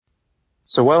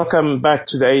So welcome back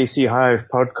to the AEC Hive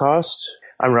podcast.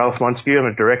 I'm Ralph Montague. I'm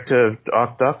a director of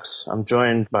ArcDocs. I'm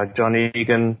joined by John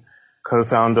Egan,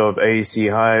 co-founder of AEC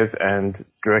Hive and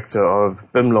director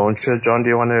of BIM Launcher. John, do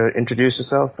you want to introduce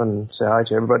yourself and say hi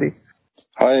to everybody?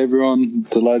 Hi everyone,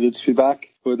 delighted to be back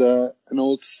with an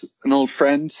old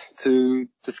friend to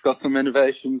discuss some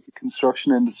innovations in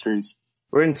construction industries.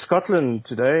 We're in Scotland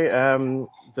today,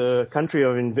 the country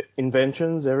of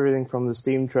inventions, everything from the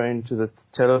steam train to the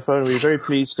telephone. We're very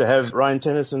pleased to have Ryan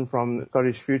Tennyson from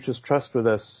Scottish Futures Trust with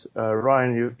us.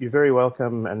 Ryan, you're very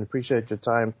welcome and appreciate your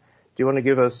time. Do you want to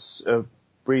give us a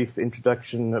brief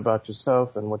introduction about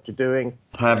yourself and what you're doing?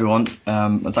 Hi everyone,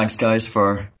 and thanks guys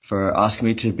for asking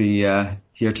me to be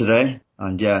here today.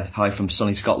 And yeah, hi from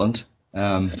sunny Scotland,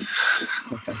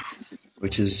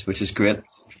 which is great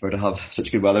to have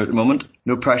such good weather at the moment.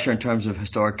 No pressure in terms of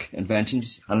historic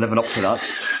inventions and living up to that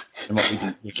and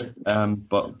what we do.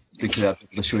 But because I'll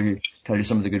tell you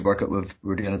some of the good work that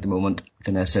we're doing at the moment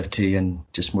within SFT and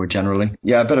just more generally.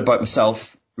 Yeah, a bit about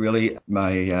myself. Really,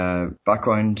 my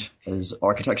background is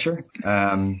architecture.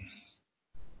 I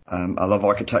love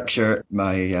architecture.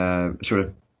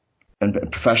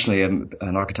 Professionally, I'm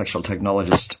an architectural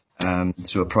technologist.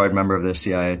 So a proud member of the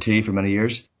CIIT for many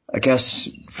years. I guess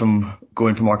from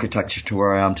going from architecture to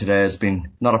where I am today has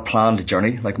been not a planned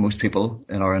journey like most people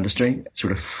in our industry.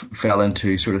 Sort of fell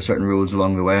into sort of certain roles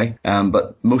along the way.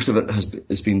 But most of it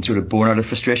has been sort of born out of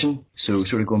frustration. So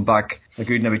sort of going back a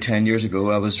good maybe 10 years ago,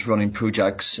 I was running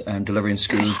projects and delivering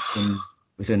schools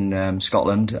within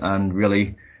Scotland, and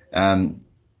really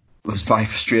was very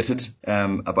frustrated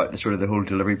about the whole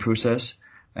delivery process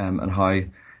and how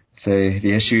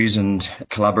the issues and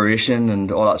collaboration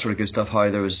and all that sort of good stuff,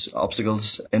 how there was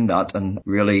obstacles in that. And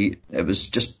really it was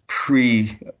just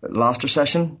pre-last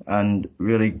recession, and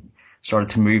really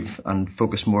started to move and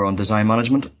focus more on design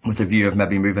management with a view of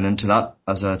maybe moving into that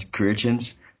as a career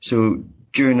change. So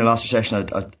during the last recession,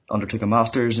 I undertook a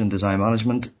master's in design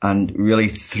management, and really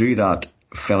through that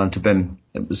fell into BIM.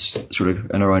 It was sort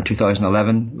of in around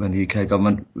 2011 when the UK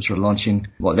government was sort of launching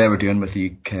what they were doing with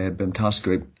the UK BIM task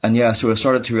group. And yeah, so I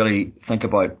started to really think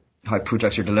about how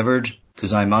projects are delivered,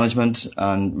 design management,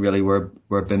 and really where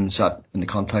BIM sat in the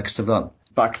context of that.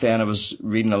 Back then I was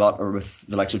reading a lot with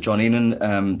the likes of John Egan,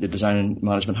 the Design and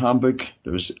Management Handbook.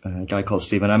 There was a guy called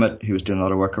Stephen Emmett who was doing a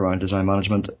lot of work around design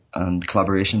management and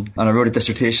collaboration. And I wrote a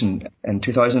dissertation in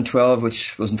 2012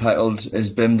 which was entitled, "Is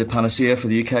BIM the Panacea for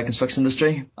the UK Construction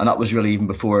Industry?" And that was really even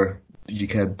before the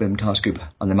UK BIM task group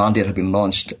and the mandate had been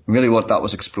launched. And really what that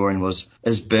was exploring was,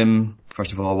 is BIM,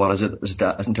 first of all, what is it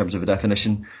in terms of a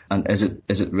definition, and is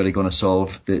it really going to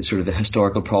solve the sort of the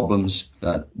historical problems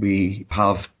that we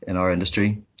have in our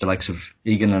industry? The likes of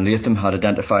Egan and Latham had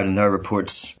identified in their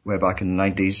reports way back in the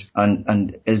 90s,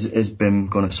 and is BIM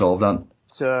going to solve that?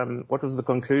 So, what was the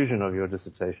conclusion of your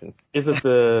dissertation? Is it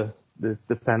the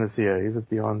panacea? Is it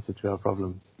the answer to our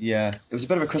problems? Yeah, it was a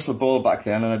bit of a crystal ball back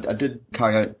then, and I did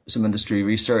carry out some industry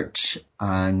research.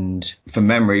 And from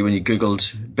memory, when you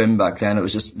Googled BIM back then, it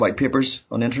was just white papers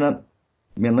on the internet,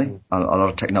 mainly. A lot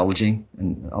of technology,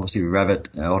 and obviously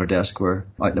Revit, Autodesk were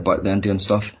out and about then doing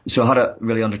stuff. So I had to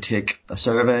really undertake a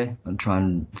survey and try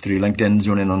and, through LinkedIn,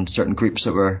 zone in on certain groups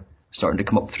that were starting to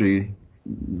come up through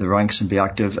the ranks and be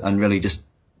active, and really just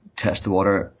test the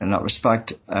water in that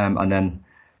respect, and then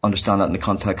understand that in the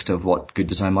context of what good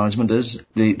design management is.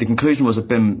 The conclusion was that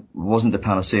BIM wasn't the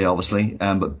panacea, obviously,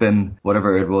 but BIM,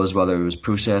 whatever it was, whether it was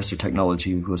process or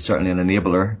technology, was certainly an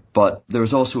enabler. But there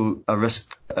was also a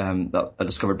risk that I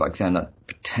discovered back then, that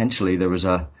potentially there was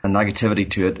a negativity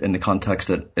to it in the context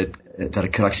that it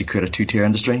could actually create a two-tier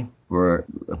industry, where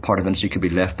a part of industry could be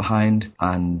left behind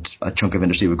and a chunk of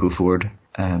industry would go forward.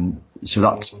 So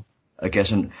that's, I guess,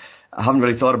 and I haven't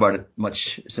really thought about it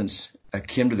much since I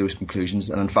came to those conclusions.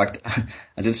 And in fact,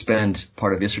 I did spend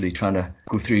part of yesterday trying to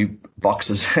go through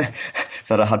boxes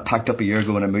that I had packed up a year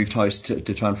ago when I moved house to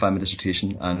try and find my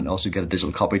dissertation, and also get a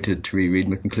digital copy to reread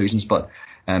my conclusions. But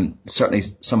certainly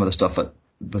some of the stuff that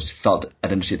was felt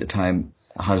at industry at the time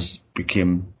has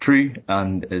become true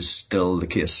and is still the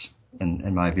case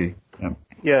in my view.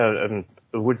 Yeah, and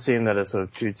it would seem that a sort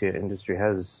of two-tier industry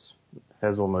has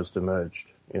almost emerged.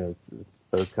 You know,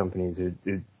 those companies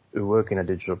who work in a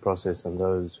digital process and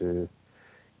those who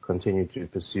continue to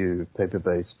pursue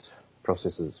paper-based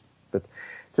processes. But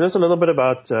tell us a little bit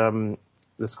about the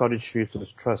Scottish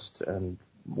Futures Trust and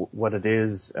what it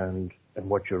is and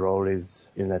what your role is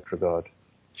in that regard.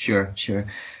 Sure.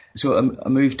 So I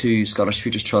moved to Scottish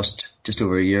Futures Trust just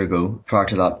over a year ago. Prior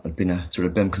to that, I'd been a sort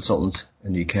of BIM consultant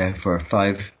in the UK for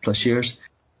 5+ years.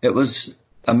 It was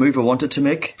a move I wanted to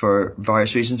make for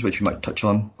various reasons, which we might touch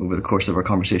on over the course of our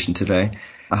conversation today.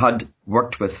 I had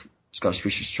worked with Scottish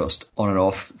Futures Trust on and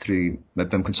off through my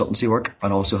BIM consultancy work,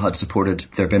 and also had supported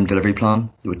their BIM delivery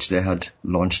plan, which they had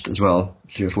launched as well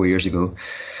 3 or 4 years ago,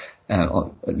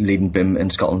 leading BIM in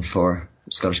Scotland for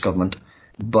Scottish Government.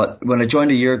 But when I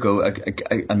joined a year ago,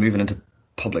 and moving into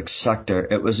public sector,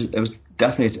 it was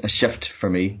definitely a shift for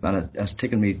me, and it has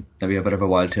taken me maybe a bit of a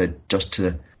while to adjust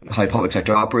to how public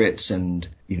sector operates, and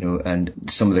and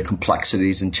some of the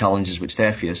complexities and challenges which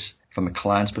they face from a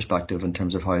client's perspective in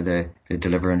terms of how they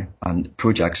deliver and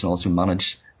projects and also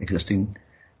manage existing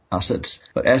assets.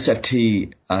 But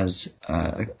SFT as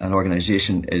an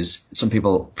organisation is, some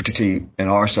people, particularly in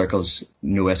our circles,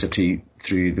 know SFT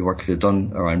through the work they've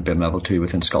done around BIM Level 2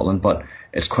 within Scotland, but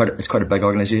it's quite a big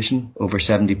organisation, over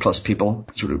 70 plus people,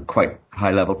 sort of quite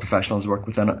high level professionals work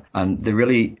within it, and they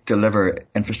really deliver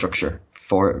infrastructure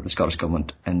for the Scottish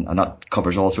Government, and that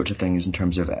covers all sorts of things in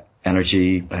terms of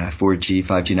energy, 4G,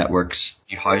 5G networks,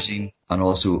 new housing, and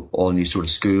also all new sort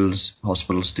of schools,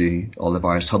 hospitals, all the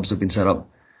various hubs have been set up.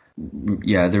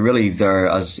 Yeah, they're really there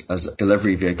as a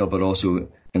delivery vehicle, but also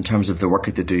in terms of the work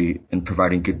that they do in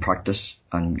providing good practice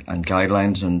and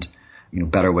guidelines and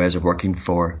better ways of working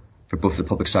for both the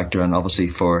public sector and obviously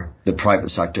for the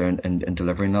private sector in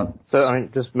delivering that. So, I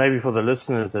mean, just maybe for the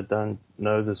listeners that don't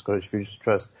know the Scottish Futures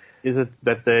Trust, is it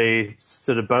that they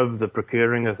sit above the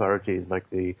procuring authorities like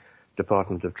the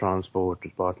Department of Transport,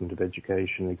 Department of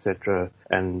Education, etc.,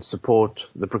 and support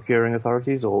the procuring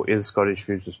authorities, or is Scottish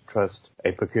Futures Trust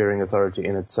a procuring authority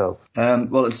in itself?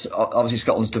 Well, it's obviously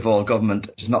Scotland's devolved government.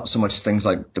 It's not so much things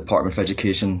like Department of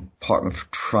Education, Department of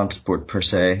Transport per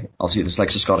se. Obviously, there's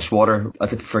like the Scottish Water.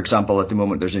 For example, at the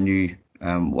moment, there's a new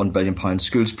 £1 billion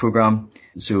schools programme.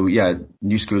 So, yeah,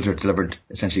 new schools are delivered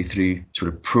essentially through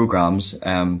sort of programmes,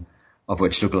 of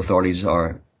which local authorities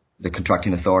are the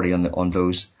contracting authority on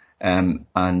those. And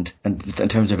in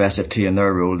terms of SFT and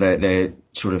their role, they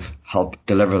sort of help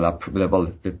deliver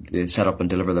that. They set up and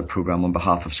deliver the programme on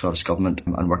behalf of Scottish Government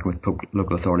and working with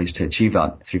local authorities to achieve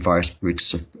that through various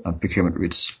routes and procurement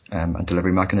routes and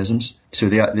delivery mechanisms. So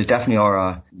they definitely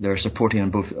are. They're supporting in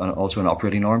both, and also an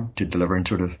operating arm to delivering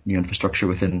sort of new infrastructure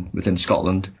within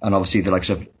Scotland, and obviously the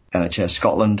likes of NHS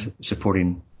Scotland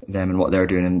supporting them in what they're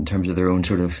doing in terms of their own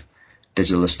sort of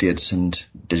digital estates and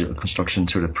digital construction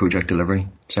sort of project delivery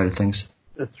side of things.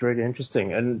 That's really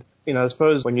interesting. And, I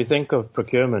suppose when you think of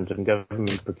procurement and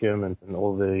government procurement and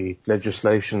all the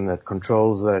legislation that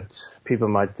controls that, people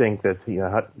might think that,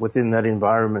 within that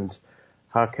environment,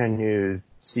 how can you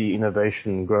see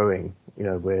innovation growing,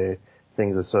 where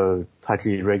things are so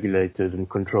tightly regulated and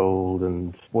controlled,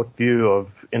 and what view of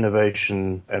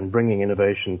innovation and bringing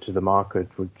innovation to the market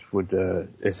would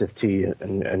SFT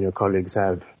and your colleagues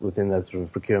have within that sort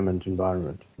of procurement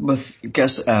environment? With, I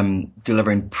guess,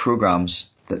 delivering programs,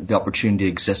 the opportunity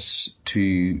exists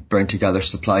to bring together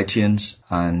supply chains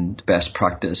and best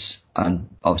practice, and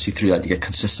obviously through that you get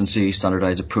consistency,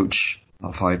 standardized approach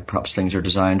of how perhaps things are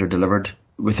designed or delivered.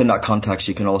 Within that context,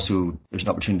 there's an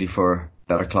opportunity for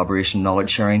better collaboration,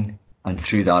 knowledge sharing, and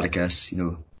through that, I guess,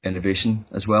 innovation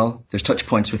as well. There's touch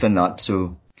points within that.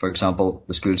 So, for example,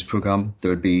 the schools programme,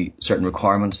 there would be certain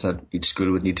requirements that each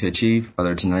school would need to achieve,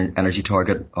 whether it's an energy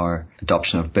target or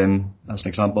adoption of BIM, as an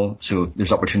example. So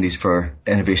there's opportunities for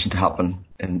innovation to happen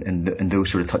in those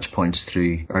sort of touch points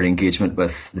through early engagement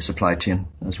with the supply chain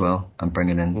as well, and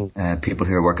bringing in people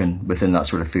who are working within that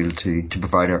sort of field to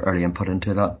provide early input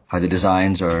into that, how the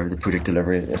designs or the project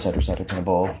delivery, et cetera, can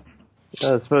evolve.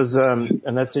 I suppose,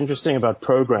 and that's interesting about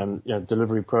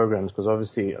delivery programs, because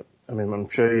obviously, I'm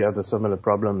sure you have a similar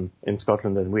problem in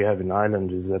Scotland that we have in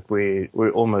Ireland, is that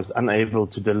we're almost unable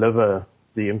to deliver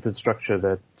the infrastructure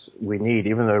that we need,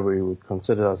 even though we would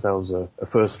consider ourselves a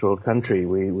first world country.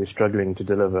 We're struggling to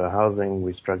deliver housing,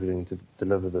 we're struggling to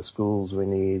deliver the schools we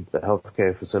need, the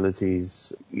healthcare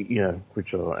facilities,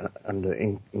 which are under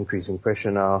increasing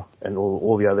pressure now, and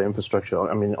all the other infrastructure.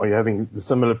 Are you having the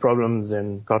similar problems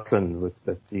in Scotland with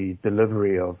that the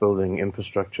delivery of building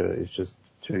infrastructure is just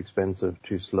too expensive,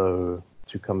 too slow,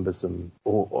 too cumbersome,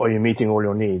 or are you meeting all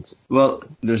your needs? Well,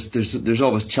 there's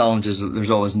always challenges, there's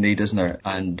always need, isn't there?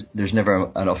 And there's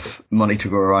never enough money to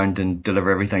go around and deliver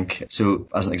everything. So,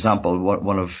 as an example,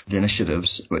 one of the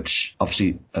initiatives, which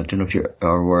obviously, I don't know if you're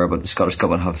aware, but the Scottish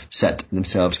Government have set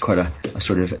themselves quite a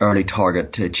sort of early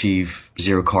target to achieve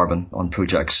zero carbon on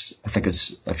projects. I think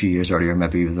it's a few years earlier,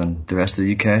 maybe, than the rest of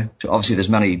the UK. So obviously there's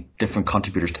many different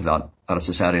contributors to that at a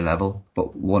society level,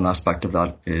 but one aspect of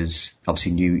that is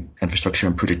obviously new infrastructure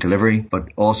and project delivery, but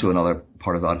also another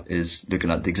part of that is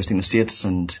looking at the existing estates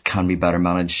and can we better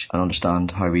manage and understand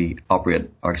how we operate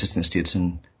our existing estates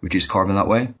and reduce carbon that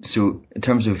way. So in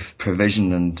terms of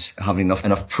provision and having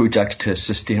enough projects to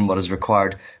sustain what is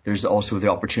required, there's also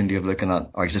the opportunity of looking at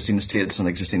our existing estates and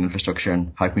existing infrastructure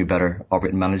and how can we better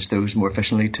operate and manage those more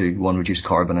efficiently to, one, reduce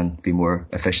carbon and be more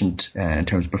efficient in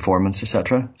terms of performance,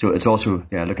 etc. So it's also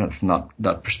looking at it from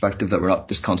that perspective, that we're not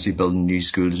just constantly building new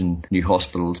schools and new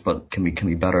hospitals, but can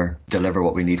we better deliver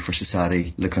what we need for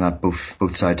society, looking at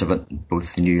both sides of it,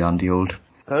 both the new and the old.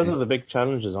 Those are the big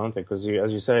challenges, aren't they? Because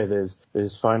as you say,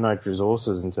 there's finite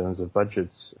resources in terms of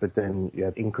budgets, but then you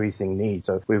have increasing needs.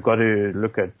 So we've got to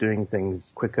look at doing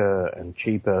things quicker and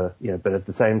cheaper, but at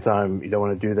the same time, you don't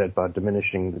want to do that by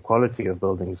diminishing the quality of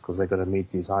buildings because they've got to meet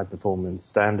these high performance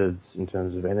standards in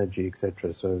terms of energy,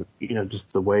 etc. So,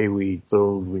 just the way we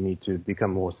build, we need to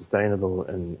become more sustainable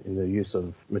in the use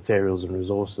of materials and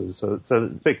resources. So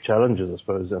big challenges, I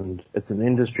suppose, and it's an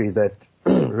industry that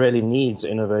really needs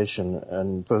innovation.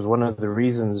 And because one of the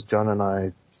reasons John and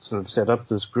I sort of set up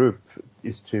this group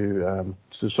is to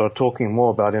start talking more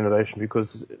about innovation,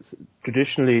 because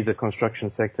traditionally the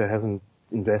construction sector hasn't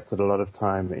invested a lot of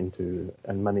time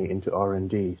and money into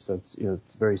R&D. So it's,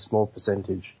 it's a very small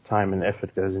percentage time and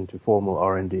effort goes into formal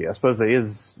R&D. I suppose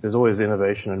there's always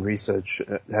innovation and research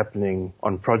happening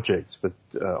on projects, but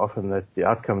often the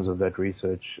outcomes of that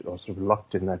research are sort of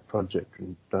locked in that project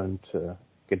and don't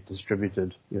get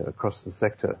distributed across the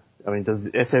sector. I mean, does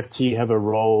the SFT have a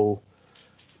role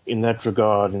in that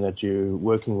regard, in that you're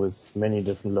working with many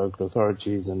different local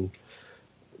authorities and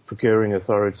procuring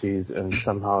authorities, and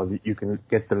somehow you can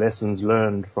get the lessons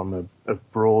learned from a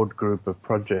broad group of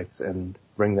projects and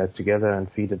bring that together and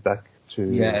feed it back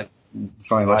to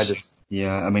very much.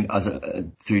 Yeah, I mean,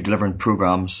 through delivering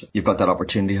programs, you've got that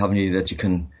opportunity, haven't you, that you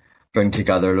can bring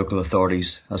together local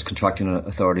authorities as contracting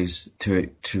authorities to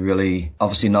really,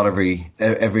 obviously not every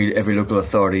local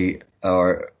authority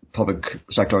or public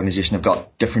sector organisation have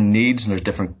got different needs and there's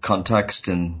different context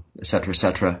and et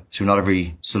cetera. So not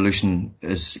every solution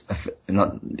is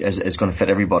going to fit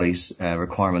everybody's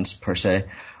requirements per se.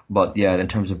 But yeah, in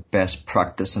terms of best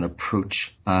practice and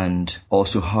approach, and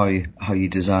also how you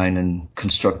design and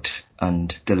construct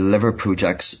and deliver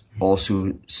projects,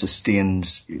 also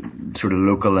sustains sort of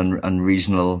local and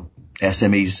regional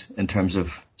SMEs in terms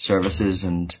of services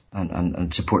and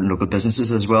supporting local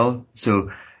businesses as well.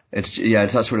 So it's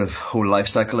that sort of whole life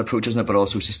cycle approach, isn't it? But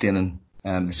also sustaining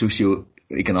the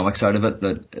socio-economic side of it,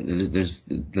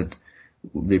 that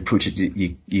the approach that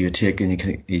you take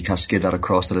and you cascade that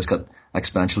across, that it's got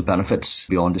exponential benefits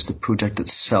beyond just the project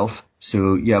itself.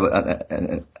 So but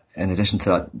in addition to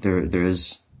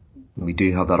that, we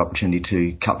do have that opportunity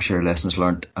to capture lessons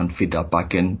learned and feed that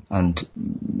back in. And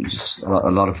just a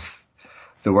lot of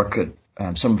the work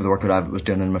some of the work that I was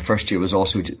doing in my first year was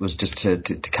just to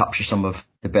capture some of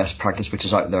the best practice which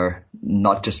is out there,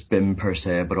 not just BIM per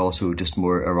se, but also just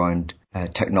more around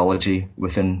technology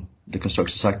within the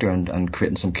construction sector, and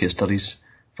creating some case studies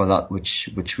for that, which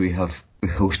we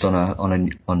host on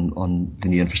the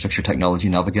new infrastructure technology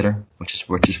navigator, which is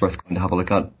worth going to have a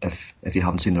look at if you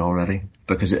haven't seen it already,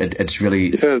 because it's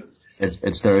really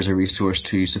it's there as a resource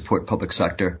to support public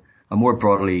sector and more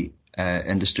broadly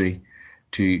industry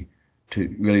to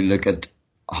really look at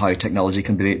how technology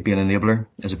can be an enabler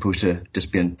as opposed to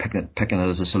just picking it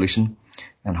as a solution,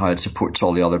 and how it supports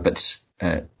all the other bits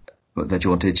that you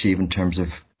want to achieve in terms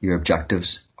of your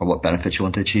objectives or what benefits you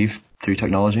want to achieve through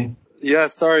technology. Yeah,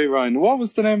 sorry, Ryan. What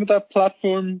was the name of that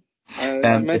platform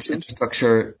I mentioned? It's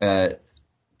Infrastructure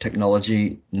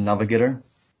Technology Navigator,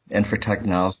 Infratech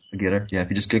Navigator. Yeah, if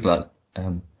you just Google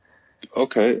that.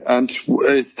 Okay, and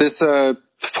is this a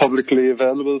publicly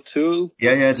available tool?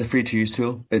 Yeah, it's a free to use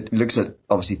tool. It looks at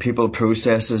obviously people,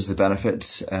 processes, the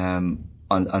benefits, and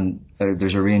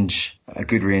there's a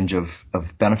good range of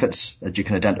benefits that you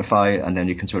can identify, and then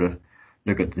you can sort of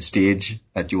look at the stage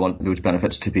that you want those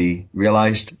benefits to be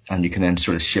realised, and you can then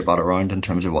sort of shape that around in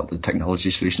terms of what the technology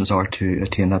solutions are to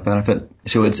attain that benefit.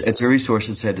 So it's a resource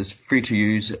that said is free to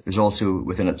use. There's also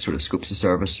within it sort of scopes of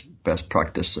service, best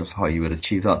practice of how you would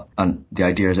achieve that. And the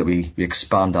idea is that we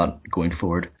expand that going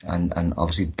forward and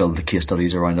obviously build the case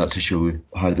studies around that to show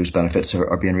how those benefits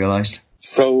are being realised.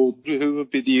 So who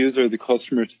would be the user, the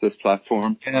customer to this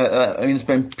platform?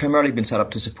 It's primarily been set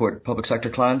up to support public sector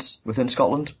clients within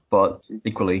Scotland, but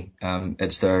equally,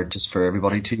 it's there just for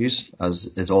everybody to use,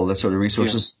 as is all the sort of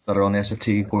resources that are on the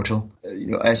SFT portal.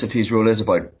 SFT's role is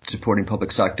about supporting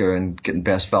public sector and getting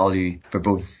best value for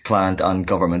both client and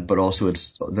government, but also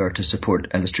it's there to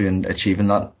support industry in achieving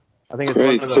that. I think it's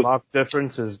one of the marked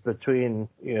differences between,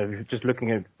 if you're just looking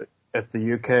at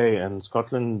the UK and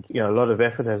Scotland, a lot of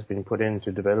effort has been put in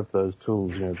to develop those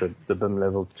tools, the BIM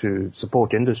level to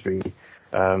support industry,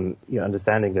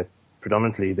 understanding that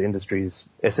predominantly the industry's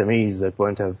SMEs that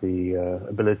won't have the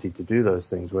ability to do those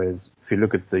things. Whereas if you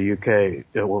look at the UK,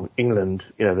 or England,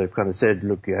 they've kind of said,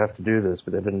 look, you have to do this,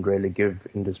 but they didn't really give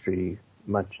industry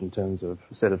much in terms of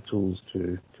a set of tools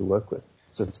to work with.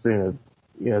 So it's been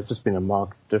it's just been a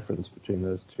marked difference between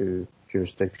those two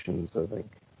jurisdictions, I think.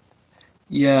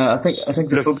 Yeah, I think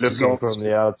the focus is looking from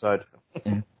the outside.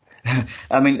 Yeah.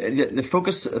 I mean, the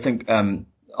focus, I think,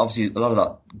 obviously a lot of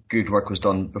that good work was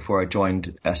done before I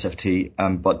joined SFT,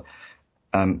 but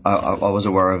I was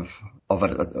aware of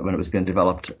it when it was being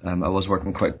developed. I was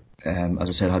working quite, as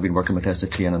I said, I've been working with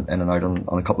SFT in and out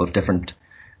on a couple of different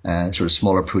sort of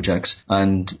smaller projects,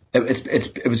 and it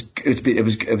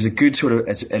was a good sort of,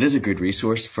 it is a good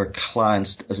resource for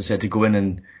clients, as I said, to go in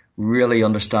and really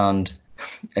understand.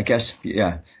 I guess,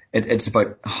 yeah, it's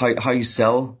about how you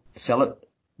sell it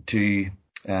to,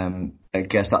 I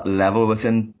guess, that level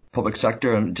within public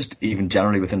sector and just even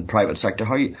generally within private sector.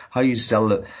 How you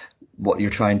sell what you're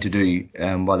trying to do,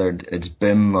 whether it's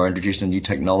BIM or introducing a new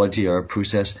technology or a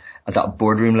process at that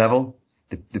boardroom level.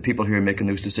 The people who are making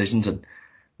those decisions and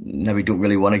maybe don't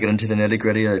really want to get into the nitty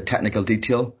gritty or technical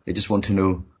detail. They just want to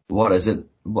know, what is it?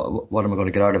 What am I going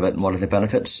to get out of it? And what are the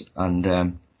benefits?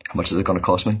 And, how much is it going to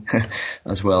cost me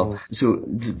as well? So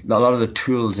a lot of the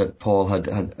tools that Paul had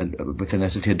within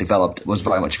SFT had developed was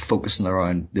very much focusing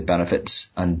around the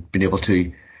benefits and being able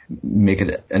to make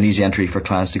it an easy entry for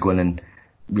clients to go in and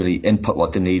really input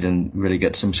what they need and really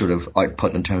get some sort of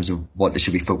output in terms of what they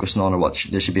should be focusing on or what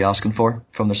they should be asking for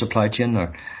from their supply chain,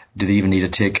 or do they even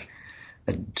need to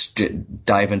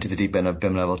dive into the deep end of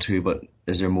BIM level 2, but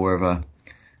is there more of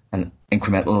an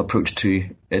incremental approach to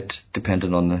it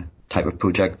depending on the type of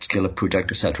project, scale of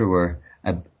project, etc., where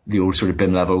the old sort of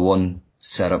BIM level 1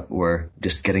 setup were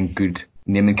just getting good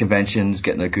naming conventions,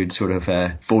 getting a good sort of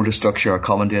folder structure or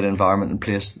common data environment in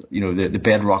place, the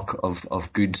bedrock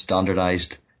of good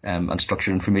standardized and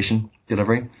structured information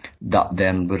delivery, that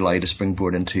then would allow you to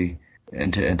springboard into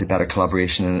better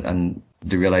collaboration and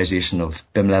the realization of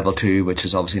BIM level 2, which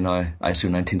is obviously now ISO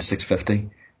 19650,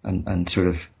 and sort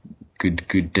of good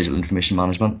digital information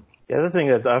management. The other thing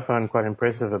that I find quite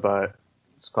impressive about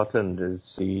Scotland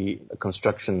is the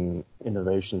Construction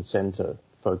Innovation Centre,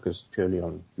 focused purely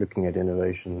on looking at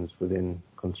innovations within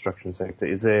construction sector.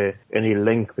 Is there any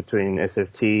link between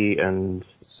SFT and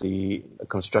the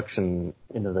Construction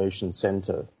Innovation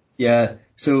Centre? Yeah,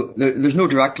 so there's no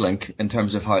direct link in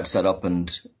terms of how it's set up,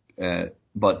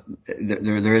 but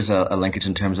there is a linkage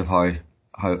in terms of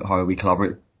how we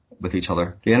collaborate with each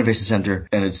other. The Innovation Centre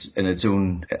in its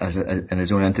own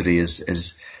entity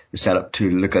is set up to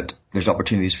look at, there's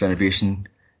opportunities for innovation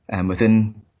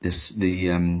within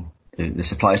the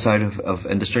supply side of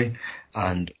industry,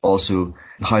 and also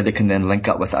how they can then link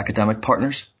up with academic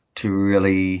partners to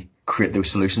really create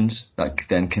those solutions that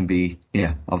then can be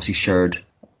obviously shared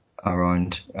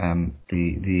around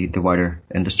the wider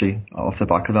industry off the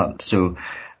back of that. So,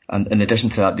 and in addition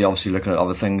to that, they obviously looking at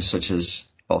other things such as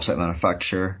offsite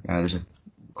manufacture. There's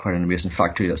quite an amazing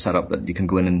factory that's set up that you can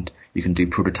go in and you can do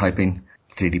prototyping,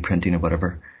 3D printing or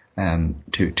whatever.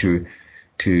 To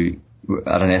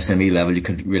at an SME level, you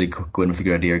could really go in with a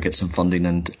good idea, get some funding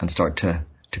and start to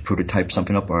prototype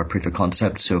something up or a proof of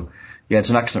concept. So yeah, it's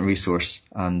an excellent resource.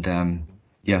 And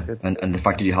and the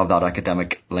fact that you have that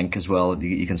academic link as well,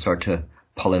 you can start to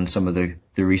pull in some of the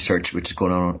research which is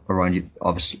going on around you,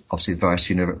 obviously various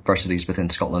universities within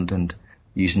Scotland, and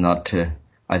using that to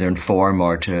either inform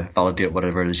or to validate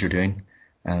whatever it is you're doing,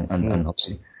 and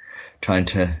obviously trying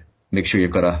to make sure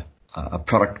you've got a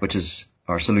product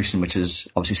or a solution which is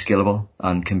obviously scalable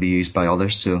and can be used by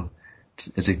others. So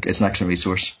it's an excellent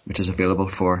resource which is available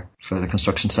for the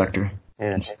construction sector.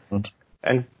 Yeah.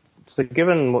 And so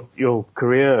given your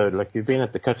career, like you've been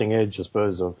at the cutting edge, I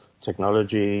suppose, of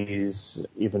technologies,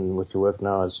 even with your work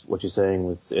now, as what you're saying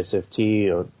with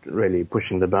SFT, or really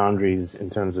pushing the boundaries in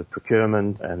terms of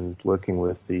procurement and working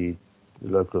with the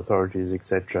local authorities,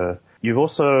 etc. You've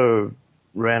also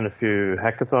ran a few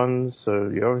hackathons, so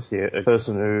you're obviously a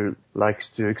person who likes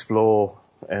to explore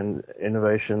and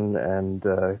innovation. And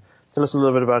tell us a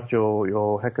little bit about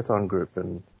your hackathon group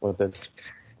and what that's.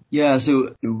 Yeah,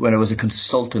 so when I was a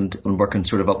consultant and working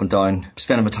sort of up and down,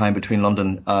 spending my time between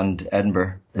London and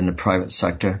Edinburgh in the private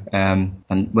sector, and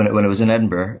when I was in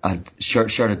Edinburgh, I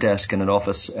shared a desk in an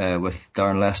office with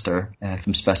Darren Lester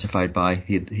from Specified By.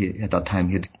 He at that time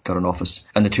he had got an office,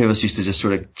 and the two of us used to just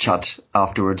sort of chat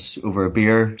afterwards over a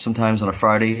beer, sometimes on a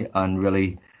Friday, and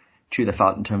really chew the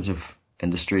fat in terms of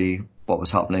industry, what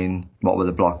was happening, what were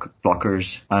the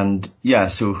blockers. And yeah,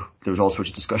 so there was all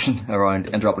sorts of discussion around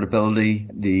interoperability,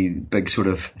 the big sort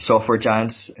of software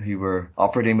giants who were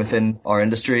operating within our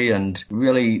industry, and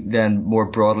really then more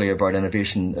broadly about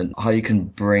innovation and how you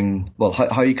can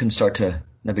how you can start to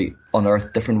maybe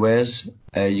unearth different ways.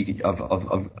 I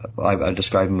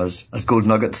describe them as gold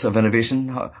nuggets of innovation.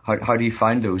 How do you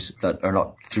find those that are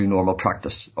not through normal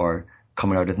practice or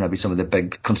coming out of maybe some of the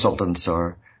big consultants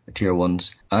or tier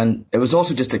ones? And it was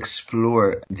also just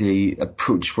explore the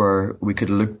approach where we could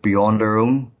look beyond our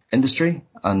own industry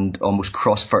and almost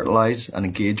cross-fertilize and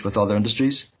engage with other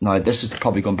industries. Now, this is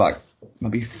probably gone back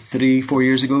maybe 3-4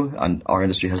 years ago, and our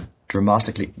industry has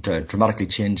dramatically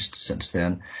changed since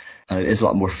then. And it is a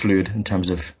lot more fluid in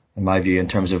terms of, in my view, in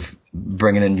terms of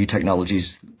bringing in new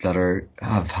technologies that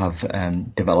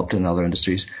have developed in other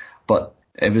industries. But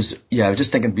I was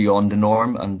just thinking beyond the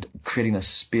norm and creating a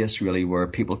space really where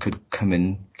people could come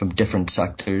in from different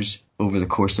sectors over the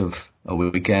course of a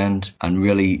weekend and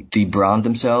really debrand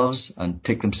themselves and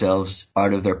take themselves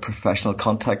out of their professional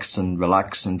context and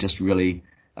relax and just really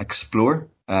explore.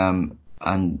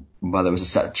 And whether it was a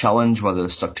set challenge, whether they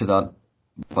stuck to that,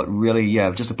 but really,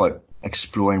 just about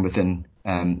exploring within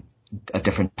a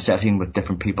different setting with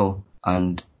different people.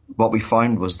 And what we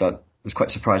found was that it was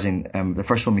quite surprising. The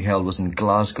first one we held was in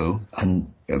Glasgow,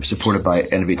 and it was supported by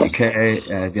Innovate UK,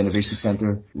 the Innovation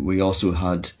Centre. We also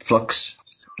had Flux.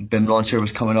 BIM Launcher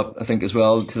was coming up, I think, as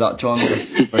well to that, John.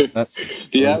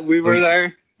 Yeah, we were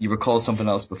there. You were called something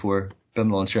else before BIM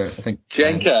Launcher, I think.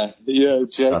 Jenka.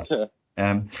 Jenka.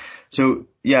 So,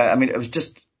 I mean,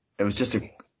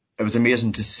 it was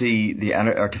amazing to see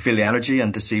to feel the energy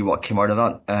and to see what came out of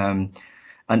that.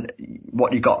 And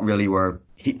what you got really were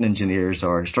heating engineers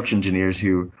or structural engineers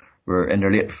who were in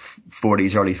their late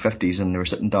 40s, early 50s, and they were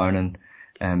sitting down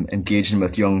and engaging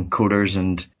with young coders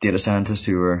and data scientists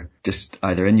who were just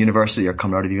either in university or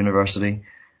coming out of the university,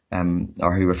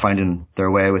 or who were finding their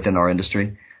way within our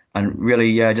industry. And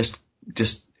really, just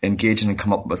engaging and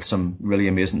come up with some really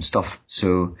amazing stuff.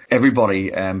 So everybody,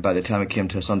 by the time it came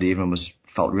to Sunday evening,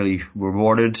 felt really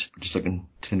rewarded, just looking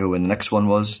to know when the next one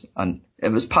was. And it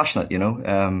was passionate,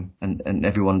 and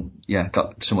everyone,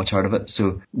 got so much out of it.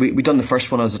 So we done the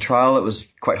first one as a trial. It was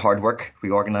quite hard work.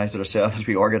 We organised it ourselves.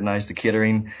 We organised the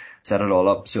catering, set it all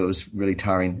up. So it was really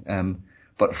tiring.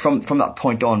 But from that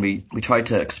point on, we tried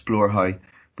to explore how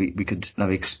we could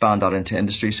maybe expand that into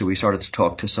industry. So we started to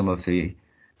talk to some of the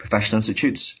professional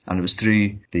institutes, and it was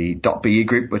through the .be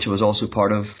group, which I was also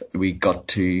part of. We got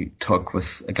to talk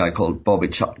with a guy called Bobby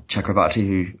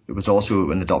Chakrabarty, who was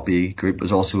also in the .be group,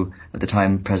 was also at the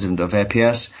time president of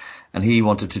APS, and he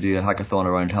wanted to do a hackathon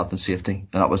around health and safety,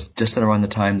 and that was just around the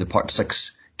time the Part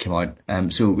 6 came out.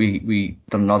 So we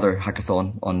done another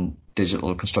hackathon on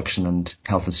digital construction and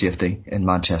health and safety in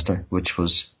Manchester, which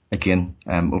was again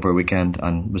over a weekend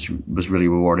and was really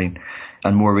rewarding.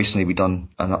 And more recently we done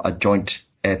a joint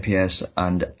APS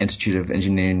and Institute of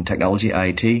Engineering and Technology,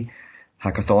 IIT,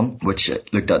 hackathon, which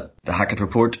looked at the Hackett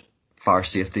report, fire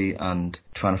safety, and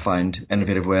trying to find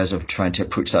innovative ways of trying to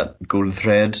approach that golden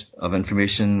thread of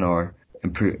information or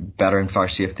improve better in fire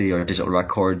safety or digital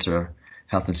records or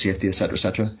health and safety, etc.,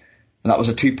 etc. And that was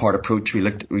a two-part approach.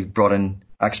 We brought in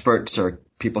experts or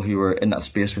people who were in that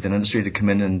space within industry to come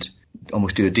in and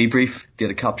almost do a debrief,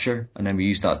 data capture, and then we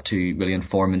used that to really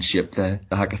inform and shape the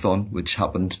hackathon, which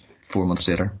happened 4 months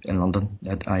later in London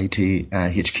at IIT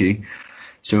HQ.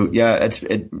 So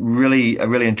I really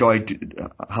have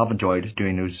enjoyed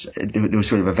doing those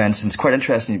sort of events, and it's quite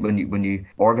interesting when you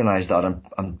organise that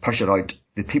and push it out.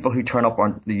 The people who turn up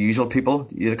aren't the usual people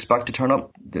you'd expect to turn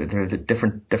up. They're the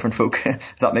different folk.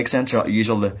 If that makes sense. They're not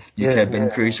usual the UK bin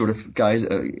crew sort of guys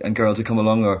and girls who come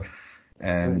along, or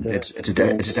it's a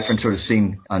different sort of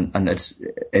scene, and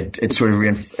it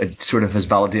sort of has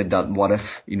validated that what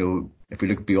if we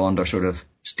look beyond our sort of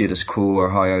status quo or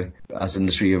how as an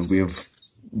industry we've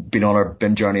been on our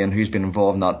BIM journey and who's been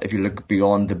involved in that, if you look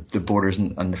beyond the borders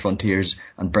and the frontiers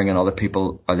and bring in other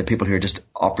people, or the people who are just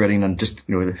operating and just,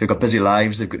 they've got busy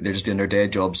lives, they're just doing their day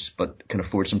jobs, but can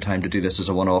afford some time to do this as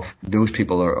a one-off. Those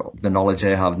people are the knowledge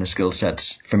they have and the skill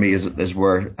sets, for me, is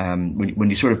where, when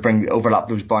you sort of overlap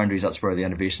those boundaries, that's where the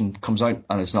innovation comes out,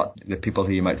 and it's not the people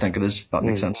who you might think it is. That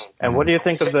makes sense. And what do you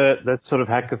think of that sort of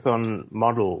hackathon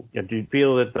model? Do you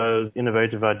feel that those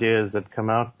innovative ideas that come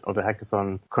out of a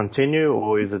hackathon continue,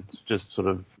 or is it just sort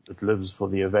of it lives for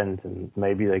the event and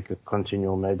maybe they could continue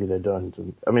or maybe they don't?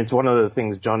 And, I mean, it's one of the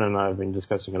things John and I have been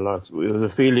discussing a lot. It was a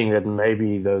feeling that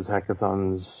maybe those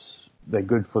hackathons, they're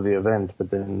good for the event,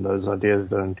 but then those ideas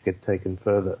don't get taken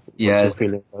further. Yeah. What's your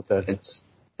feeling about that?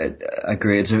 I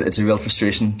agree. It's a real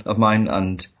frustration of mine,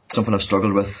 and something I've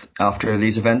struggled with after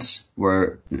these events,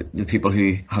 where the people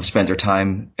who have spent their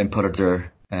time, inputted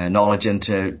their knowledge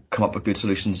into come up with good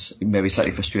solutions, maybe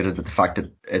slightly frustrated at the fact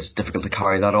that it's difficult to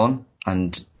carry that on.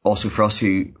 And also for us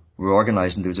who were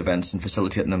organising those events and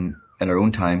facilitating them in our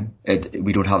own time,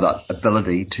 we don't have that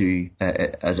ability to,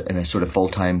 as in a sort of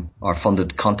full-time or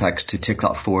funded context, to take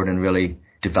that forward and really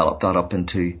develop that up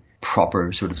into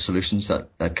proper sort of solutions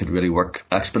that could really work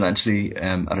exponentially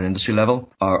at an industry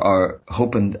level. Our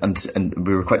hope and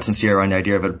we were quite sincere around the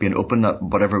idea of it being open, that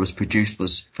whatever was produced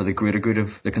was for the greater good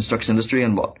of the construction industry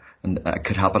and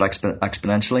could happen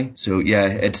exponentially. So yeah,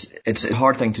 it's a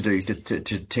hard thing to do, to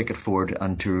take it forward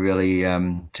and to really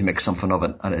to make something of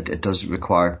it, and it does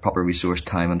require proper resource,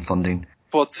 time and funding.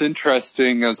 What's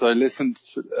interesting as I listened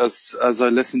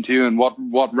to you, and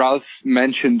what Ralph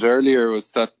mentioned earlier, was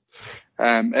that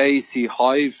AEC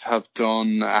Hive have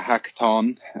done a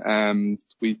hackathon,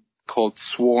 we called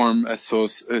Swarm, so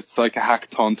it's like a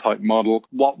hackathon type model.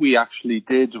 What we actually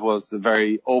did was a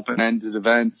very open-ended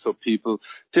event, so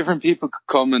different people could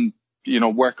come and,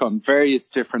 work on various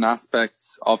different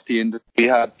aspects of the industry. We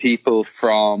had people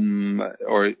from,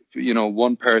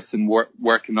 one person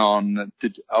working on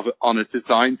a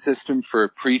design system for a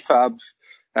prefab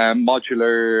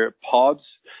modular pod.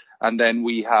 And then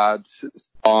we had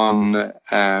on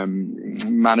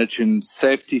managing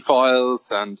safety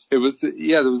files, and there was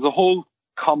a whole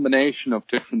combination of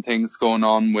different things going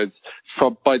on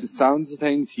by the sounds of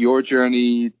things, your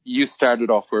journey, you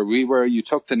started off where we were. You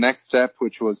took the next step,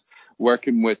 which was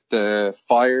working with the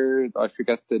fire. I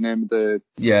forget the name of the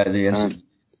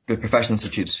professional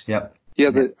institutes. Yeah.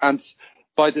 And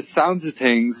by the sounds of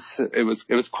things, it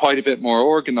was quite a bit more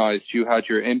organized. You had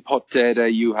your input data,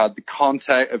 you had the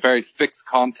context, a very fixed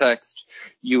context.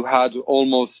 You had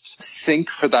almost sync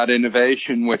for that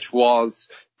innovation, which was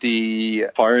the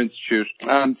Fire Institute.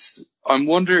 And I'm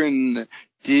wondering,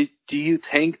 do you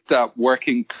think that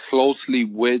working closely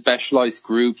with specialized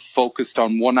group focused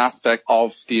on one aspect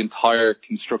of the entire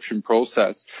construction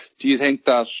process, do you think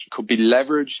that could be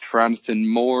leveraged for anything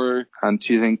more? And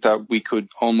do you think that we could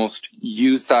almost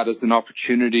use that as an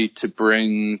opportunity to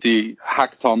bring the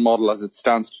hackathon model as it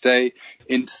stands today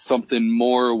into something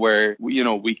more where,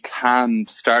 we can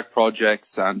start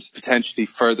projects and potentially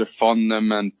further fund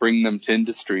them and bring them to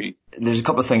industry? There's a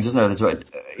couple of things, isn't there?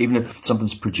 Even if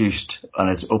something's produced and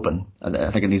it's open, and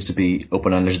I think it needs to be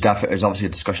open, and there's obviously a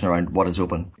discussion around what is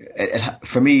open.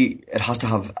 For me, it has to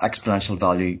have exponential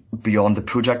value beyond the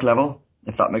project level,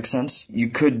 if that makes sense. You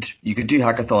could do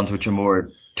hackathons which are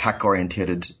more tech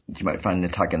orientated. You might find in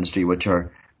the tech industry, which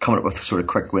are coming up with sort of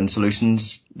quick win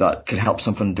solutions that could help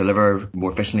something deliver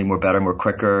more efficiently, more better, more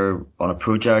quicker on a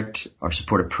project, or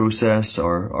support a process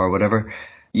or whatever.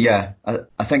 Yeah,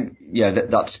 I think,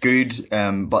 that's good.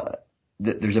 But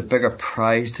there's a bigger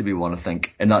prize to be won, I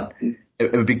think, in that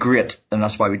it would be great. And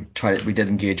that's why we did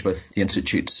engage with the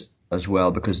institutes as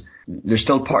well, because there's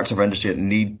still parts of our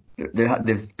industry that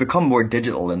they've become more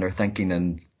digital in their thinking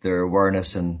and their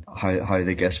awareness and how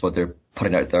they guess what they're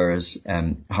putting out there is,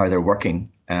 how they're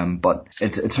working. But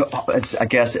it's I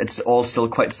guess it's all still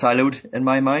quite siloed in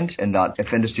my mind, in that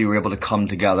if industry were able to come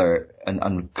together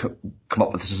and come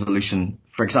up with a solution,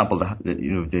 for example,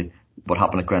 what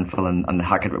happened at Grenfell and the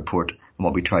Hackett report and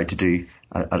what we tried to do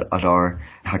at our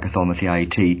hackathon with the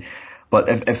IET.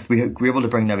 But if we were able to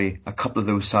bring maybe a couple of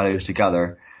those silos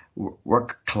together,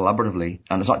 work collaboratively,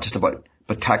 and it's not just about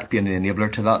but tech being the enabler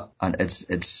to that, and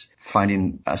it's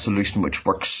finding a solution which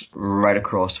works right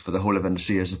across for the whole of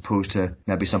industry, as opposed to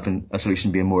maybe a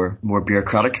solution being more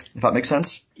bureaucratic, if that makes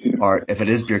sense. Yeah. Or if it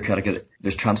is bureaucratic,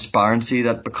 there's transparency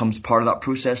that becomes part of that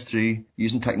process through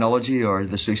using technology or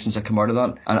the solutions that come out of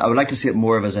that. And I would like to see it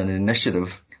more of as an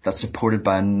initiative that's supported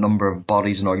by a number of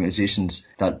bodies and organizations,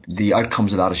 that the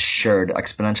outcomes of that is shared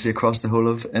exponentially across the whole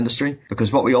of industry.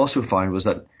 Because what we also found was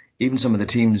that even some of the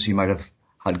teams who might have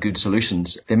had good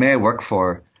solutions, they may work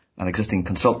for an existing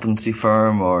consultancy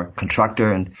firm or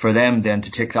contractor, and for them then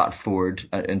to take that forward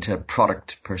into a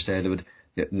product per se,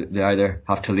 they either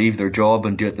have to leave their job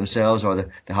and do it themselves, or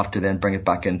they have to then bring it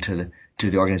back into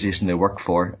the organization they work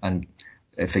for, and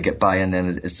if they get buy-in,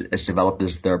 then it's developed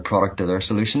as their product or their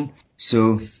solution.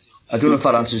 So I don't know if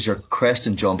that answers your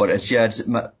question, John, but I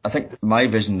think my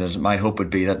vision is, my hope would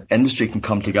be that industry can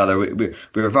come together.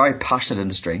 We're a very passionate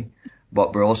industry,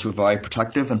 but we're also very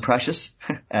protective and precious.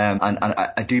 And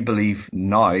I do believe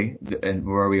now,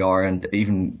 where we are, and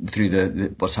even through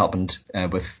what's happened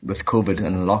with COVID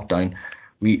and the lockdown,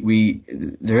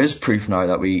 there is proof now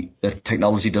that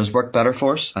technology does work better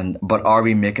for us. But are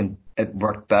we making it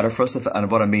work better for us?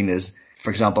 And what I mean is,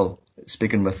 for example,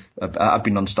 speaking with, I've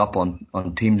been non-stop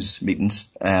on Teams meetings,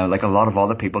 like a lot of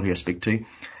other people who I speak to.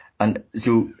 And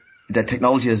so the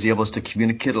technology is able to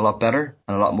communicate a lot better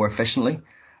and a lot more efficiently,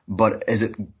 but is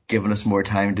it giving us more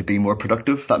time to be more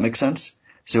productive? If that makes sense.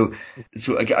 So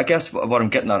I guess what I'm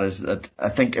getting at is that I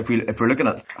think if we're looking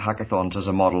at hackathons as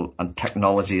a model and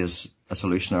technology as a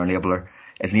solution or enabler,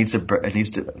 it needs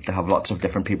to have lots of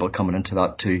different people coming into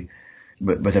that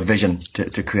with a vision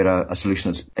to create a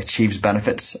solution that achieves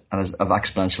benefits and is of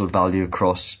exponential value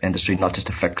across industry, not just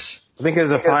a fix. I think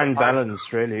there's a fine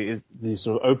balance, really, the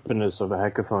sort of openness of a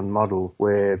hackathon model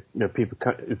where, people,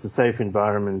 it's a safe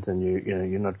environment and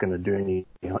you're not going to do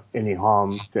any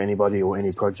harm to anybody or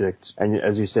any project. And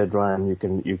as you said, Ryan, you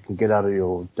can get out of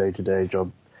your day-to-day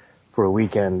job for a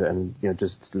weekend and,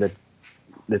 just let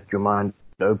your mind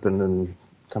open and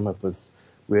come up with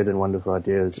weird and wonderful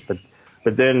ideas.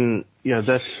 But then,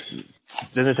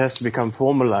 then it has to become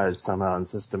formalized somehow and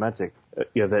systematic.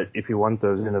 That if you want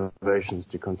those innovations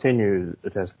to continue,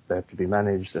 they have to be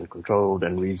managed and controlled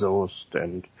and resourced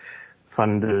and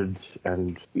funded,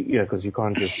 and because you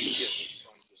can't just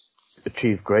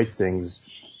achieve great things,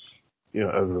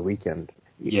 over a weekend.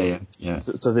 Yeah.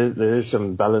 So there is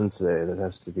some balance there that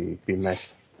has to be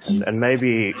met, and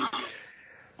maybe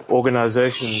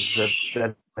organizations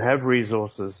that have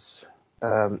resources.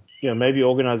 Maybe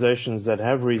organizations that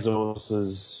have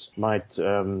resources might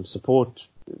support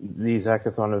these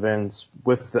hackathon events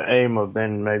with the aim of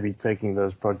then maybe taking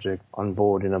those projects on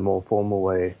board in a more formal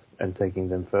way and taking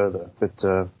them further.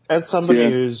 But as somebody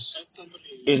who's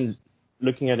in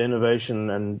looking at innovation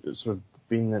and sort of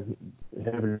being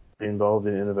heavily involved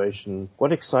in innovation,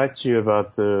 what excites you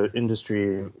about the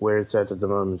industry where it's at the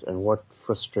moment, and what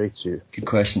frustrates you? Good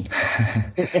question.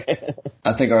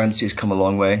 I think our industry has come a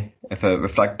long way. If I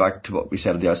reflect back to what we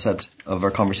said at the outset of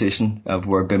our conversation, of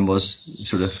where BIM was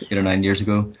sort of 8 or 9 years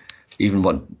ago, even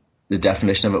what the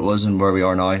definition of it was and where we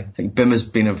are now, I think BIM has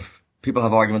been people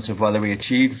have arguments of whether we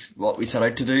achieve what we set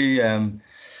out to do.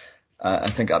 I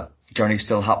think that journey is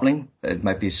still happening. It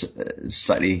might be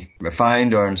slightly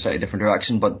refined or in a slightly different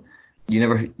direction, but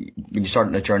when you start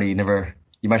on a journey,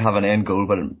 you might have an end goal,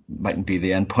 but it mightn't be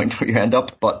the end point where you end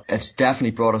up. But it's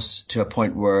definitely brought us to a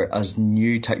point where, as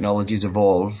new technologies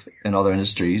evolve in other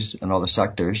industries and other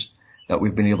sectors, that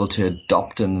we've been able to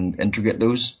adopt and integrate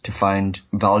those to find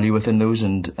value within those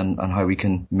and how we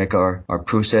can make our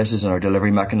processes and our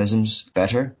delivery mechanisms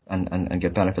better and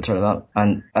get benefits out of that.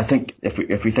 And I think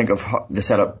if we think of the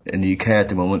setup in the UK at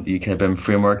the moment, the UK BIM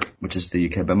framework, which is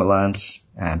the UK BIM Alliance,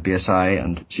 BSI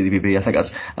and CDBB, I think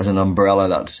that's as an umbrella,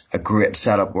 that's a great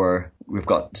setup where we've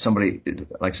got somebody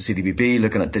like the CDBB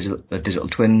looking at digital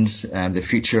twins and the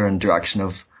future and direction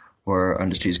of where our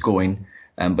industry is going.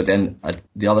 But then at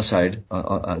the other side,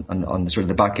 on sort of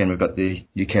the back end, we've got the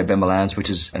UK BIM Alliance, which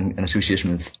is in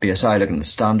association with BSI, looking at the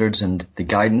standards and the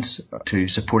guidance to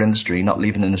support industry, not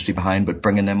leaving industry behind, but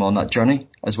bringing them on that journey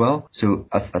as well. So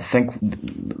I think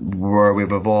where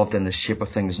we've evolved in the shape of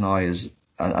things now is,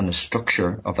 and the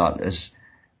structure of that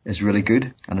is really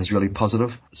good and is really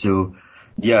positive. So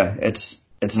yeah, it's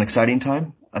an exciting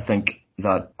time. I think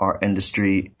that our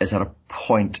industry is at a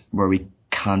point where we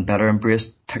can better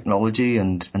embrace technology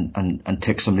and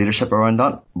take some leadership around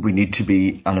that. We need to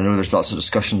be, and I know there's lots of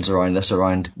discussions around this,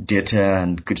 around data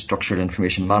and good structured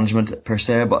information management per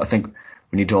se, but I think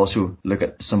we need to also look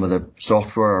at some of the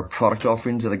software or product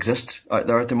offerings that exist out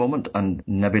there at the moment and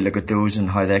maybe look at those and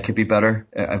how they could be better,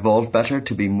 evolve better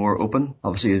to be more open.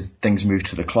 Obviously, as things move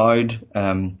to the cloud,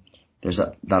 there's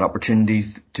that opportunity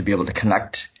to be able to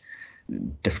connect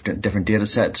different data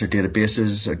sets or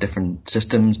databases or different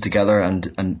systems together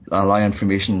and allow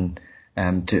information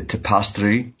to pass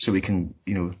through, so we can,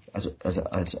 as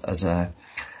a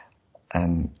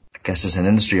I guess as an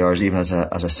industry or as even as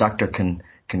a sector can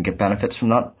get benefits from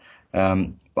that.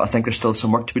 But I think there's still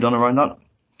some work to be done around that.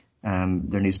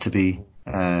 There needs to be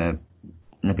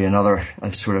maybe another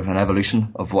sort of an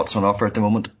evolution of what's on offer at the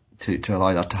moment to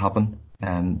allow that to happen.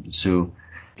 So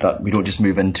that we don't just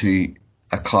move into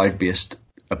a cloud-based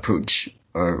approach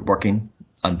or working,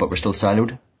 but we're still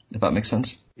siloed, if that makes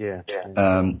sense. Yeah.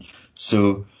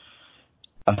 So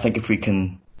I think if we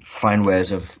can find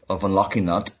ways of unlocking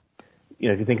that.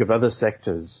 If you think of other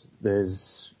sectors,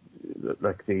 there's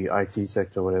like the IT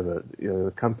sector, or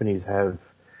whatever, companies have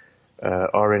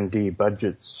R&D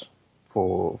budgets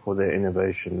for their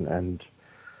innovation, and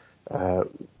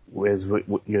whereas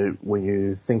when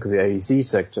you think of the AEC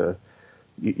sector,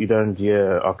 you don't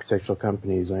hear architectural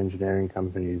companies or engineering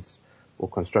companies or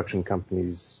construction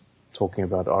companies talking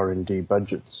about R&D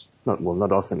budgets.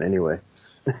 Not often anyway.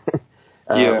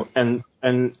 Yeah.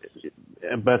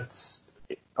 But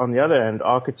on the other hand,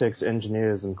 architects,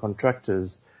 engineers and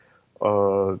contractors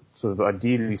are sort of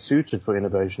ideally suited for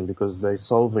innovation because they're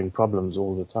solving problems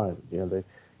all the time. They're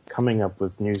coming up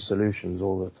with new solutions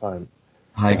all the time.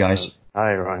 Hi guys.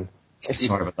 Hi Ryan.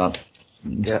 Sorry about that.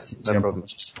 Yeah, no problem.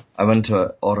 I went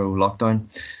to auto lockdown,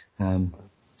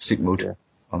 sleep mode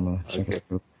on the Surface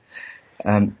Pro.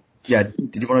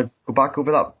 Did you want to go back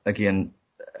over that again,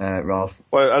 Ralph?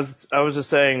 Well, I was just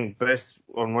saying, based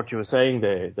on what you were saying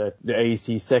there, that the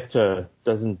AEC sector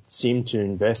doesn't seem to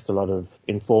invest a lot of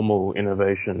informal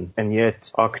innovation, and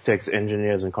yet architects,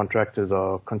 engineers and contractors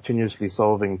are continuously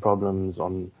solving problems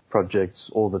on projects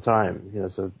all the time.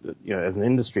 As an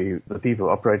industry, the people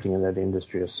operating in that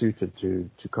industry are suited to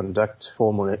conduct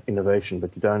formal innovation,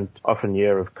 but you don't often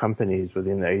hear of companies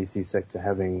within the AEC sector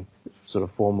having sort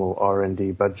of formal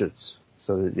R&D budgets.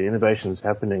 So the innovation is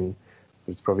happening.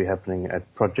 It's probably happening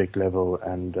at project level,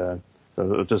 and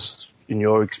so just in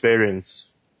your experience,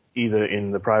 either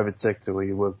in the private sector where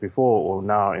you worked before or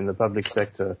now in the public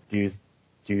sector, do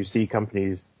you see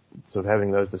companies sort of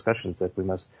having those discussions that we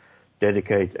must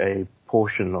dedicate a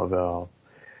portion of our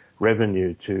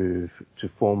revenue to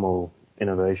formal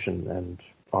innovation and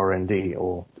R&D,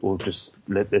 or just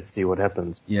let's see what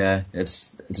happens? Yeah,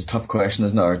 it's a tough question,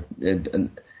 isn't it?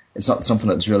 It's not something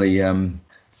that's really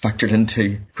factored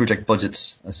into project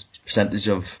budgets as percentage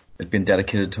of it being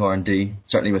dedicated to R&D.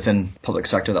 Certainly within public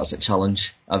sector, that's a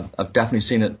challenge. I've definitely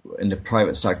seen it in the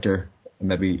private sector,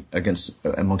 maybe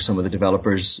among some of the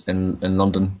developers in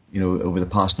London, over the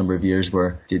past number of years,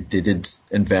 where they did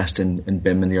invest in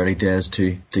BIM in the early days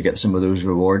to get some of those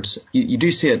rewards. You do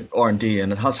see it R&D,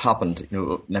 and it has happened,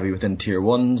 maybe within tier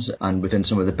ones and within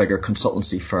some of the bigger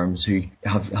consultancy firms who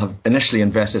have initially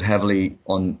invested heavily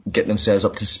on getting themselves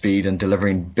up to speed and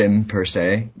delivering BIM per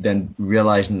se, then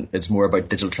realizing it's more about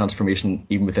digital transformation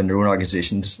even within their own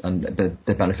organizations and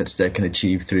the benefits they can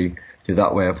achieve through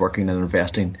that way of working and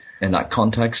investing in that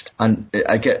context. And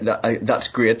I get that that's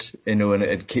great, and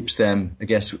it keeps them, I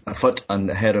guess, afoot and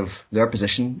ahead of their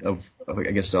position of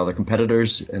against other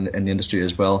competitors in the industry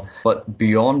as well. But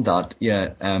beyond that,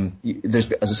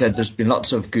 there's, as I said, there's been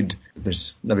lots of good.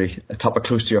 There's maybe a topic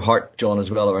close to your heart, John,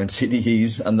 as well, around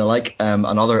CDEs and the like, and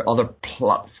other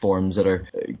platforms that are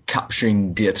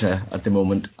capturing data at the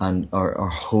moment and are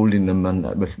holding them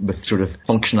and with sort of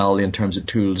functionality in terms of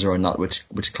tools around that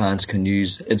which clients can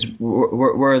use. It's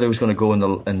where are those going to go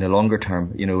in the longer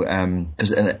term?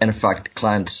 Because in fact,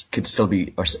 clients could still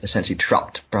be essentially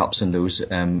trapped, perhaps in those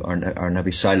or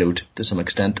maybe siloed to some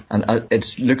extent. And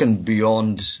it's looking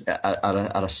beyond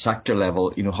at a sector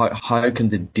level. How can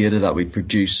the data that we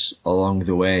produce along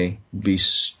the way be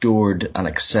stored and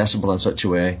accessible in such a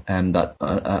way that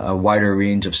a wider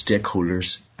range of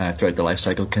stakeholders throughout the life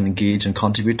cycle can engage and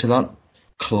contribute to that?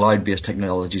 Cloud-based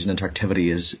technologies and interactivity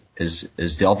is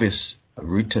the obvious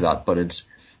route to that, but it's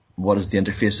what is the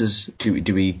interfaces?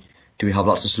 Do we have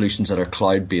lots of solutions that are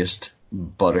cloud-based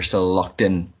but are still locked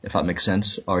in, if that makes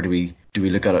sense? Or do we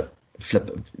look at it,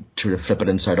 flip it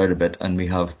inside out a bit, and we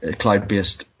have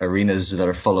cloud-based arenas that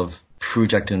are full of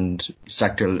project and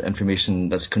sectoral information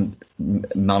that's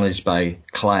managed by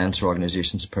clients or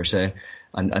organizations per se,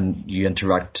 and you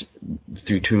interact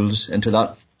through tools into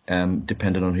that,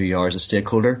 depending on who you are as a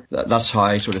stakeholder. That's how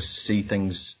I sort of see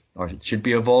things, or it should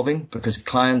be evolving, because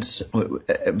clients,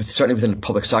 certainly within the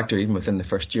public sector, even within the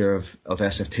first year of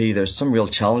SFT, there's some real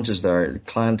challenges there.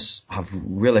 Clients have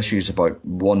real issues about,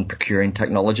 one, procuring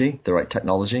technology, the right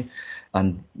technology,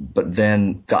 but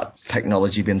then that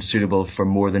technology being suitable for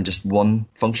more than just one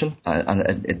function,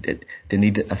 and they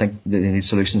need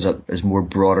solutions that is more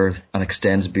broader and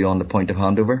extends beyond the point of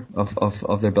handover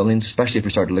of their buildings, especially if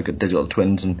we start to look at digital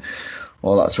twins and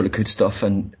all that sort of good stuff,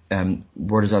 and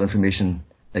where does that information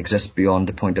exist beyond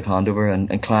the point of handover,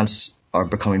 and clients are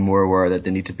becoming more aware that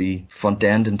they need to be front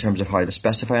end in terms of how they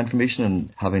specify information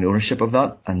and having ownership of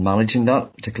that and managing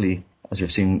that, particularly as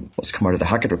we've seen what's come out of the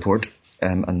Hackett report,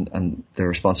 and their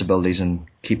responsibilities in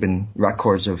keeping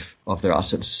records of their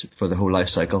assets for the whole life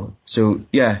cycle. So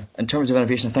yeah, in terms of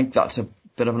innovation, I think that's a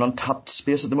bit of an untapped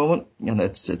space at the moment, and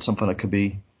it's something that could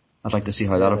be, I'd like to see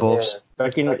how that evolves. Yeah.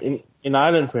 Like in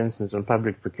Ireland, for instance, on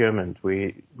public procurement,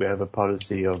 we have a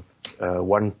policy of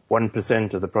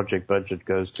 1% of the project budget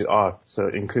goes to art. So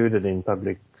included in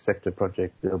public sector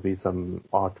projects, there'll be some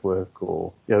artwork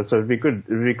so it'd be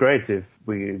great if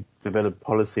we develop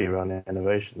policy around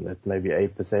innovation that maybe a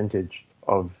percentage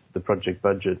of the project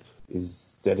budget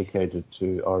is dedicated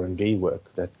to R&D work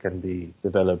that can be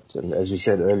developed, and as you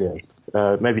said earlier,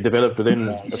 maybe developed within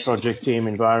a project team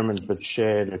environment, but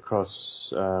shared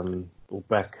across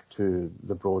back to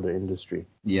the broader industry.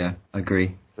 Yeah, I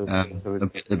agree. So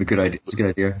That'd be a good idea. It's a good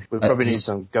idea. We probably need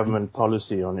some government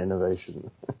policy on innovation.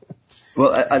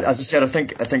 Well, as I said, I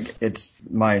think it's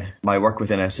my work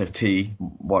within SFT.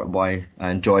 Why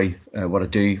I enjoy what I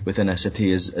do within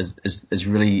SFT is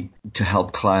really to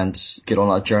help clients get on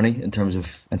that journey in terms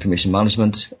of information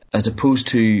management, as opposed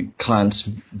to clients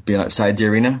being outside the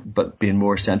arena, but being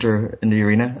more centre in the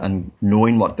arena and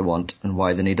knowing what they want and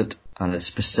why they need it. And it's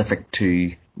specific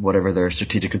to whatever their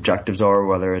strategic objectives are,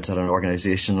 whether it's at an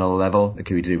organizational level, it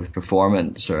could be to do with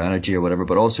performance or energy or whatever,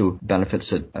 but also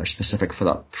benefits that are specific for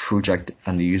that project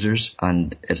and the users.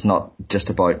 And it's not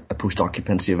just about a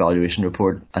post-occupancy evaluation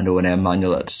report, an O&M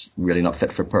manual that's really not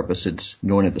fit for purpose. It's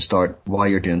knowing at the start why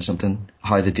you're doing something,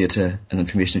 how the data and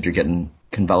information that you're getting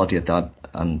can validate that,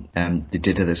 and the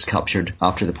data that's captured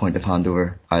after the point of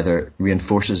handover either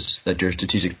reinforces that your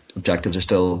strategic objectives are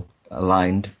still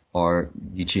aligned, or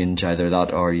you change either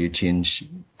that or you change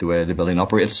the way the building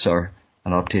operates, or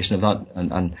an adaptation of that,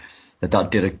 and that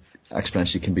data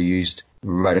exponentially can be used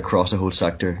right across the whole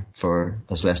sector for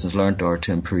as lessons learned or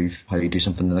to improve how you do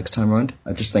something the next time around.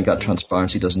 I just think that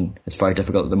transparency it's very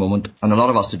difficult at the moment, and a lot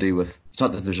of us to do with, it's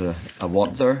not that there's a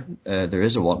want there, there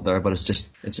is a want there, but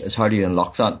it's how do you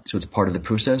unlock that so it's part of the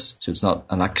process, so it's not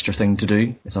an extra thing to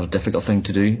do, it's not a difficult thing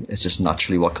to do, it's just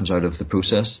naturally what comes out of the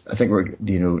process. I think we're,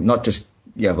 not just,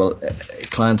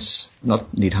 clients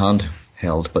not need hand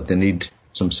held, but they need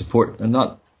some support and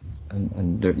that.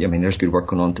 And there, there's good work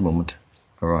going on at the moment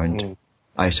around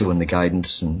ISO and the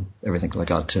guidance and everything like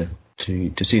that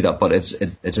to see that. But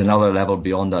it's another level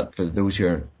beyond that for those who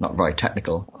are not very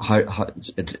technical. How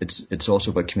it's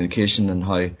also about communication and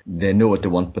how they know what they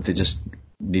want, but they just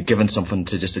need given something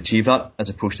to just achieve that, as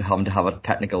opposed to having to have a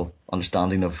technical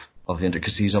understanding of the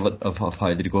intricacies of it, of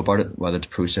how they go about it, whether it's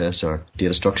process or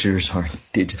data structures or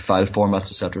data file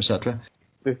formats, etc.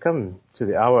 We've come to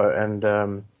the hour,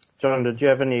 and John, did you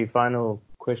have any final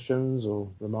questions or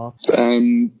remarks?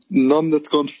 None that's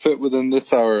going to fit within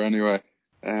this hour anyway.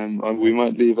 We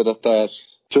might leave it at that.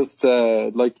 Just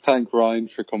I'd like to thank Ryan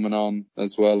for coming on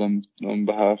as well on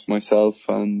behalf of myself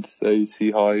and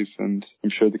AEC Hive, and I'm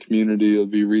sure the community will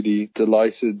be really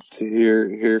delighted to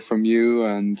hear from you.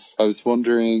 And I was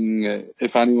wondering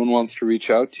if anyone wants to reach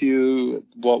out to you,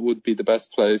 what would be the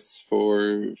best place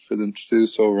for them to do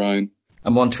so, Ryan?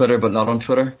 I'm on Twitter, but not on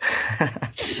Twitter.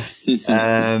 If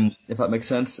that makes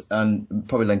sense. And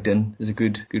probably LinkedIn is a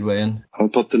good way in. I'll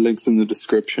put the links in the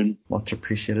description. Much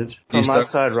appreciated. From my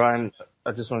side, Ryan,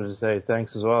 I just wanted to say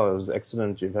thanks as well. It was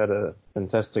excellent. You've had a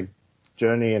fantastic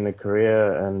journey in a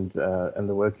career, and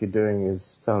the work you're doing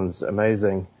sounds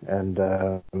amazing. And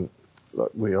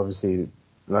we obviously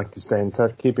like to stay in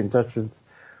touch, keep in touch with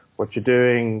what you're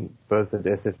doing, both at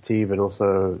SFT, but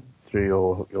also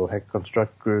through your Hack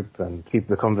Construct group, and keep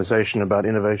the conversation about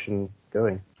innovation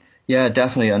going. Yeah,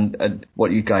 definitely. And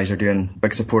what you guys are doing,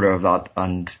 big supporter of that.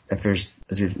 And if there's,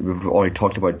 as we've already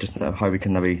talked about, just how we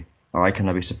can maybe, or I can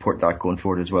maybe support that going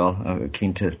forward as well. I'm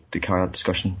keen to carry that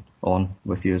discussion on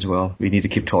with you as well. We need to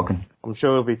keep talking. I'm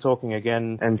sure we'll be talking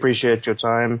again, and appreciate your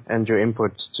time and your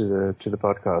input to the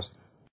podcast.